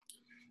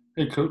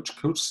Hey Coach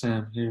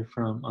Sam here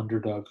from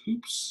Underdog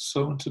Hoops.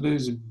 So in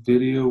today's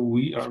video,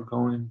 we are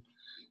going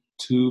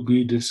to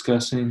be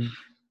discussing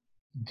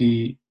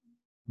the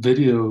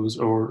videos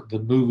or the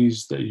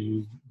movies that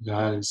you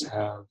guys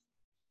have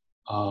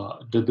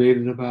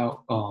debated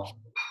about. I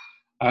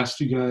asked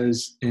you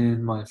guys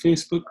in my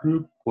Facebook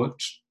group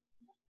which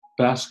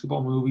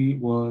basketball movie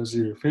was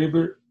your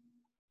favorite,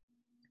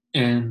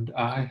 and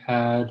I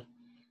had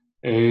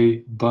a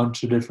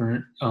bunch of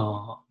different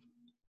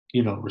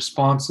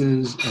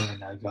responses,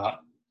 and I got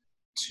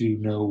to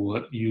know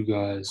what you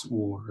guys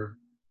were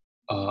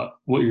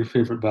what your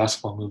favorite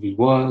basketball movie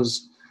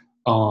was,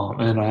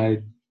 and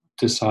I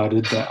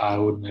decided that I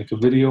would make a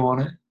video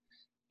on it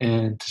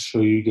and to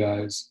show you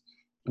guys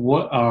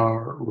what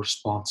our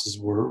responses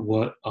were,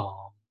 what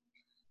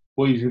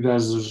your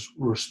guys'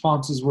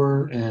 responses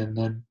were, and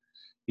then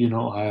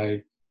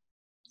I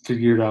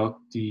figured out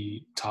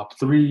the top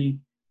three,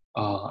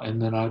 and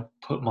then I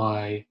put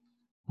my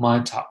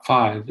top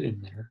five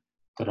in there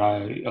that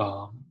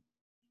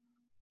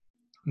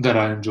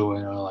I enjoy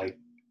and I like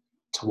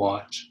to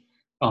watch.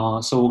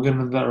 So we'll get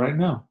into that right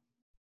now.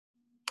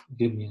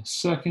 Give me a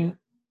second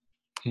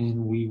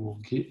and we will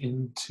get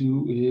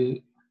into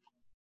it.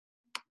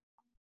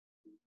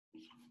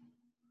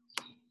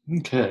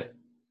 Okay,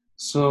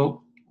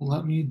 so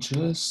let me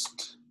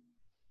just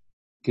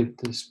get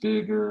this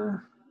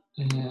bigger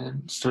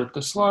and start the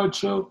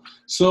slideshow.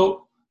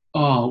 So,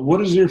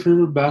 what is your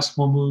favorite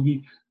basketball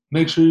movie?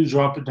 Make sure you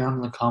drop it down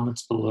in the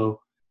comments below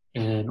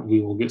and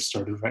we will get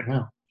started right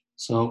now.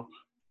 So,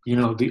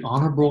 the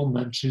honorable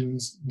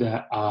mentions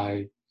that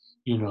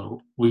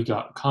we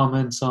got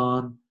comments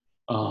on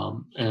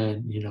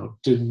and,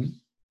 didn't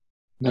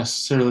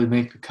necessarily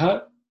make the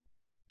cut,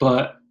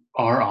 but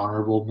are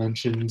honorable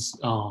mentions.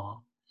 And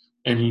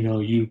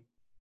you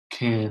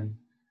can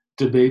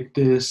debate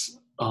this,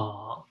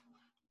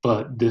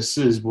 but this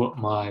is what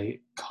my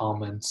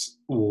comments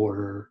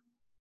were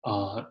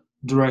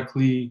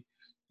directly,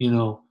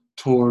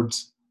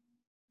 towards.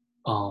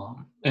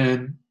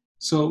 And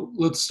so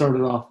let's start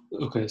it off.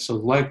 Okay, so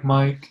like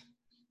Mike,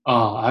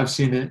 I've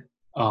seen it.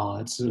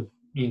 I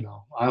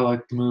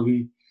like the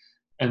movie,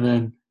 and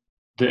then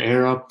the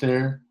air up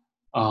there.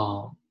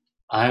 I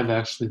have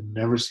actually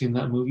never seen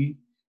that movie,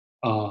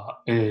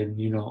 and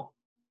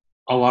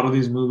a lot of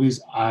these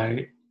movies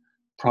I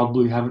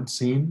probably haven't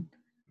seen,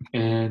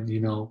 and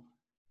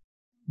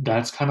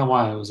that's kind of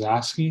why I was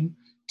asking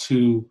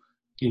to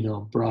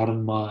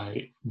broaden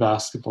my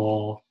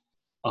basketball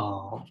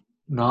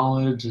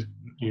knowledge, and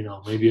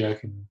maybe I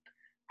can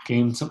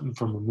gain something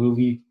from a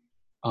movie.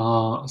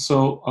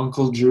 So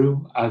Uncle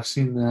Drew, I've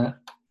seen that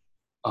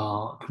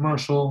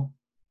commercial,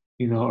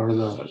 or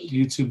the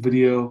YouTube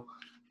video,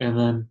 and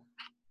then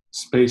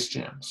Space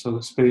Jam. So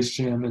Space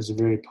Jam is a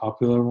very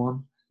popular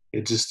one.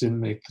 It just didn't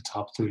make the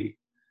top three,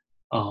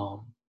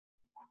 um,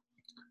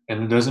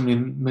 and it doesn't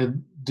mean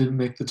it didn't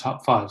make the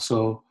top five.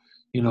 So,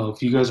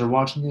 if you guys are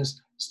watching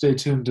this, stay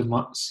tuned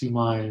to see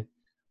my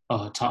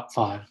top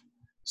five.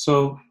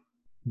 So,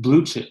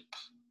 Blue Chip,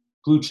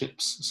 Blue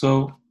Chips.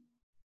 So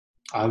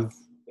I've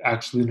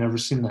actually never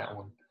seen that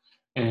one,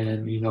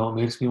 and it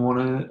makes me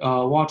want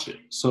to watch it.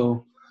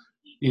 So,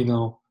 you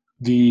know,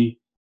 the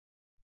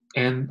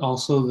and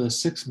also the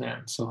Six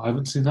Man. So I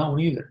haven't seen that one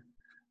either.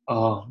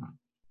 Um,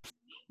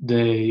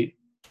 they,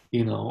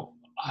 you know,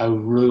 I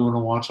really want to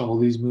watch all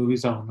these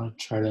movies. I want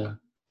to try to,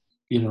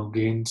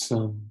 gain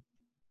some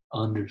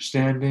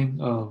understanding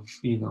of,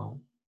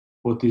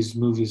 what these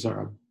movies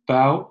are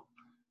about.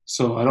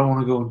 So I don't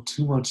want to go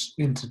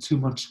into too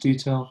much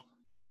detail.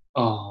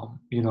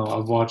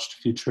 I've watched a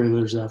few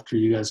trailers after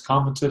you guys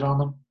commented on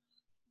them,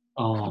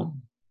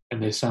 um,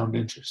 and they sound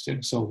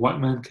interesting. So White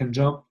Man Can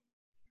Jump,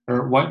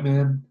 or White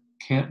Man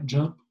Can't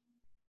Jump.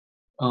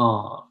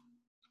 Uh,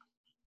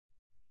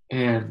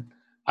 and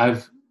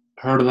I've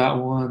heard of that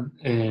one,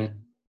 and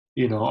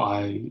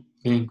I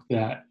think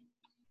that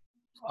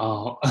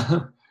uh,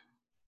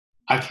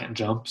 I can't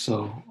jump,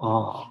 so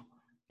I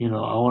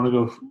want to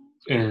go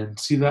and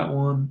see that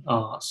one.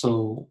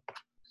 So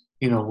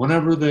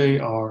whenever they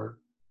are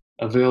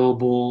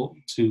available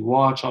to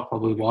watch, I'll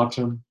probably watch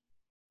them.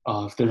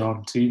 If they're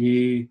on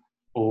TV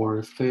or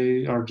if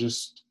they are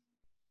just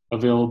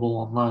available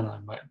online, I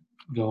might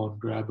go and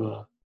grab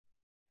a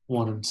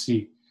one and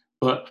see.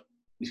 But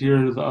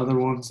here are the other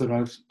ones that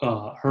I've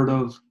heard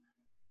of.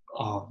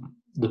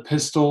 The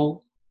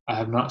Pistol, I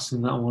have not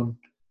seen that one.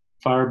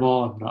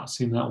 Fireball, I've not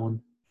seen that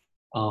one.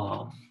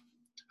 Um,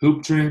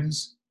 Hoop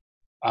Dreams,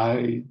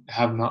 I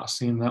have not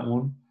seen that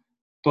one,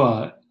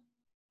 but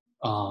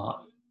uh,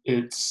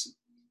 it's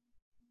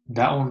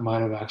that one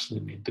might have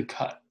actually made the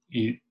cut.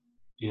 You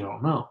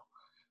don't know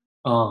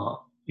uh,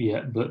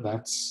 yet, but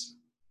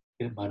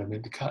it might have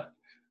made the cut.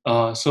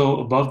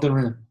 So Above the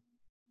Rim.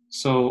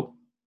 So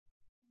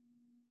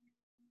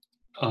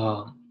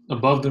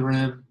Above the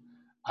Rim,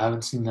 I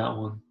haven't seen that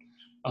one.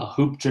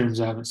 Hoop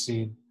Dreams, I haven't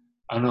seen.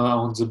 I know that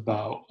one's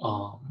about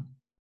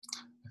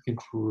I think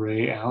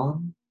Ray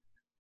Allen,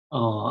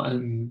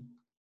 and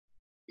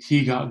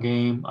He Got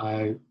Game.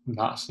 I've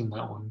not seen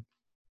that one.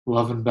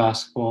 Loving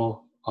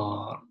Basketball.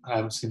 I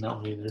haven't seen that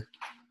one either.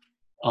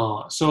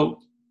 So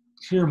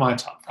here are my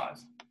top five.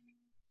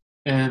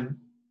 And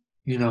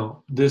my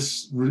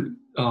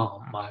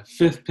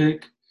fifth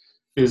pick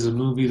is a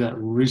movie that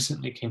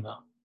recently came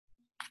out.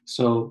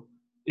 So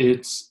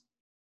it's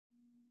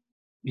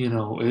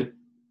it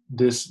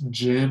this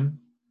gym,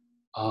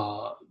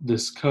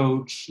 this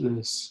coach,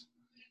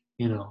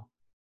 you know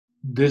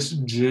this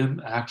gym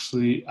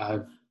actually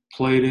I've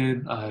played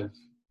in. I've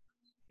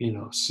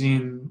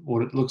seen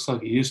what it looks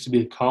like. It used to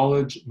be a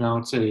college. Now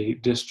it's a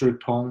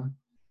district home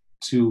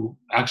to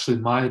actually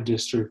my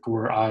district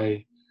where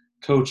I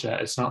coach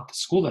at. It's not the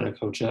school that I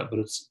coach at, but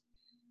it's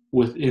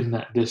within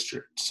that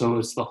district. So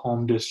it's the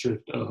home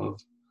district of,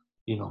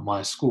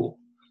 my school.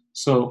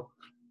 So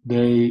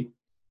they,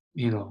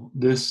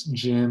 this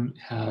gym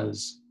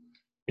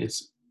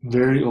it's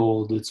very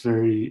old. It's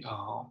very,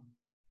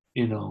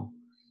 you know,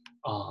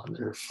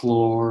 their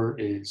floor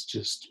is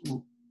just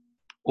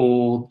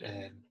old,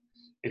 and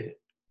it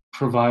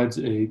provides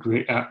a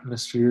great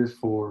atmosphere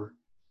for,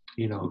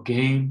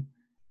 game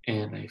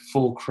and a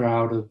full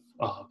crowd of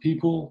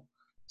people.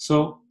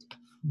 So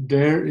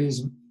there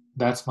is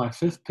that's my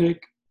fifth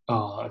pick.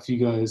 If you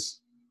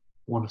guys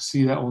want to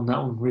see that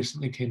one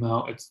recently came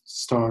out. It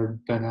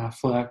starred Ben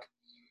Affleck.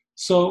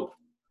 So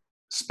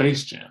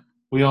Space Jam.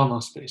 We all know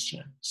Space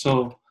Jam.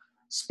 So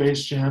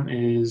Space Jam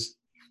is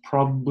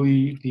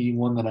probably the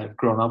one that I've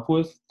grown up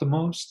with the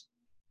most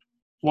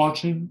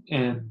watching,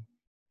 and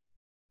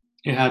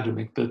it had to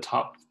make the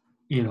top,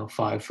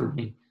 five for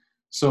me.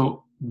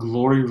 So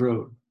Glory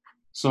Road.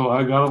 So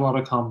I got a lot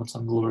of comments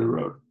on Glory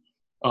Road,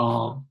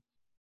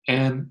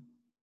 and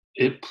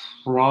it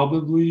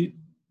probably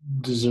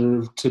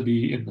deserved to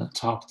be in the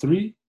top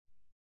three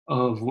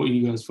of what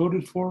you guys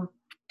voted for,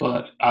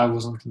 but I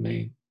wasn't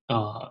the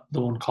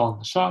one calling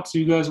the shots.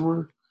 You guys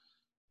were,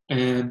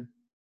 and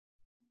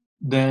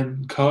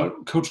then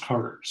Coach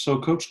Carter. So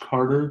Coach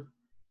Carter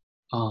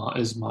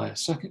is my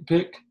second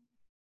pick.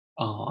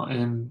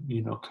 And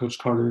Coach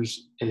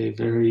Carter's a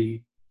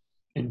very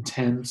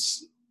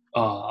intense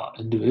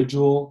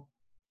individual,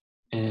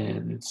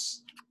 and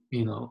it's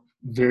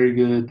very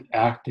good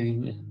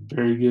acting and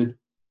very good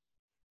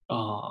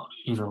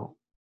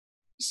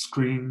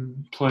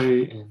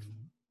screenplay and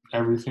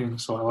everything.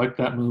 So I like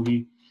that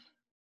movie.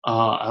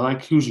 I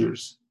like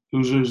Hoosiers.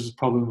 Hoosiers is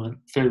probably my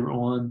favorite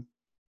one,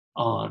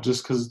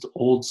 just because it's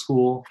old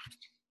school,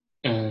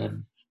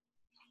 and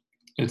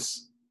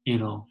it's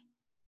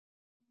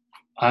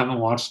I haven't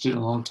watched it in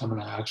a long time,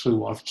 and I actually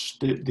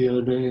watched it the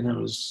other day, and it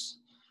was,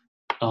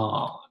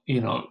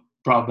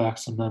 brought back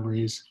some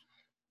memories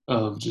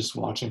of just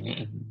watching it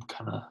and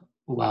kind of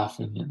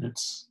laughing, and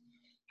it's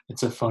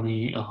a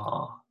funny,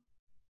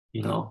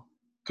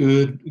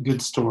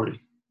 good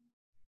story.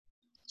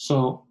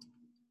 So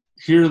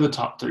here are the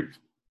top three.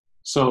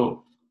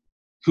 So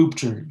Hoop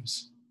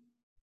Dreams,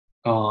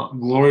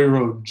 Glory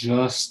Road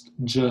just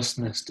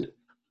missed it,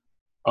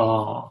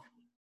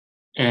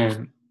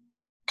 and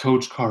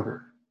Coach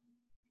Carter,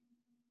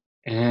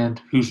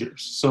 and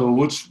Hoosiers. So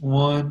which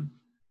one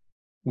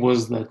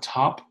was the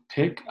top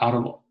pick out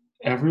of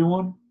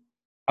everyone?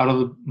 Out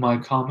of my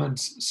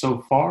comments so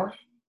far,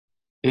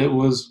 it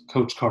was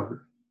Coach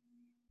Carter.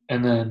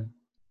 And then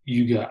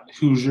you got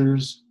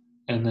Hoosiers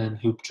and then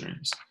Hoop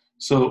Dreams.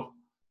 So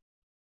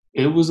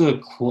it was a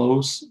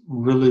close,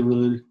 really,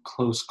 really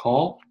close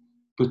call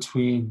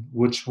between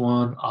which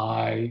ones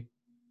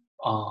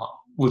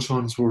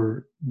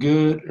were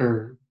good,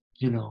 or,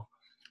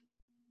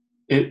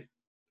 it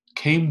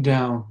came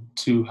down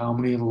to how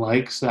many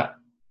likes that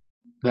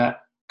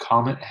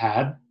comment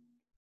had,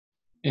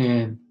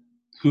 and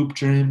Hoop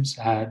Dreams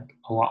had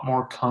a lot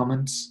more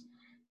comments,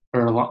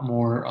 or a lot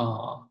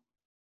more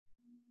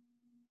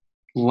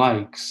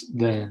likes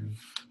than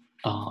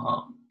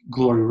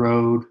Glory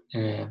Road.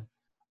 And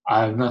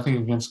I have nothing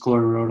against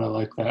Glory Road. I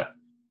like that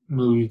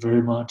movie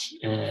very much,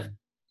 and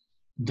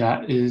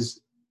that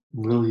is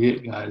really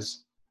it,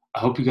 guys. I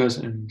hope you guys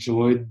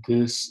enjoyed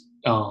this.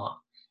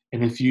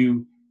 And if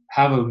you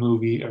have a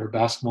movie or a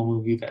basketball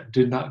movie that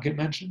did not get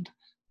mentioned,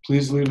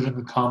 please leave it in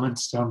the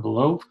comments down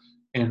below,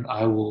 and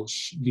I will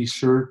be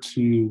sure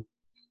to,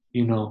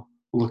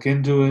 look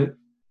into it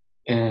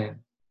and,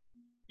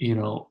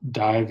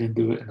 dive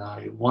into it. And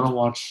I want to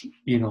watch,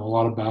 a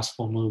lot of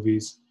basketball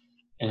movies,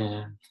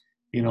 and,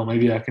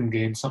 maybe I can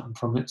gain something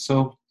from it.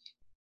 So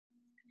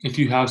if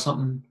you have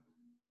something,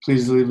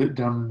 please leave it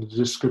down in the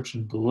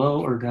description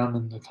below or down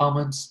in the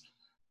comments,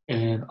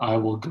 and I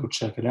will go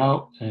check it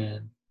out.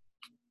 And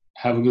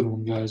have a good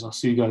one, guys. I'll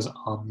see you guys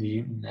on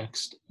the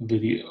next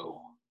video.